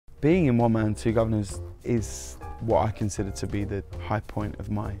Being in One Man, Two Guvnors is what I consider to be the high point of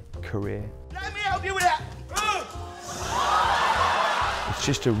my career. Let me help you with that! It's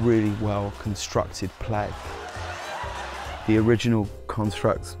just a really well constructed play. The original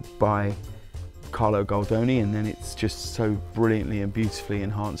construct's by Carlo Goldoni, and then it's just so brilliantly and beautifully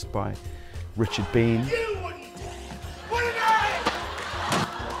enhanced by Richard Bean.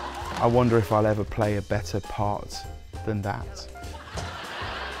 I wonder if I'll ever play a better part than that.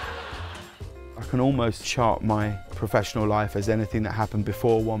 I can almost chart my professional life as anything that happened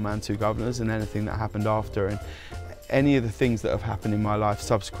before One Man, Two Guvnors and anything that happened after. And any of the things that have happened in my life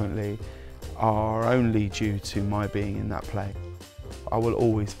subsequently are only due to my being in that play. I will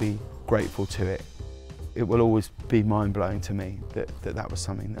always be grateful to it. It will always be mind-blowing to me that was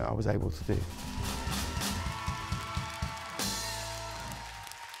something that I was able to do.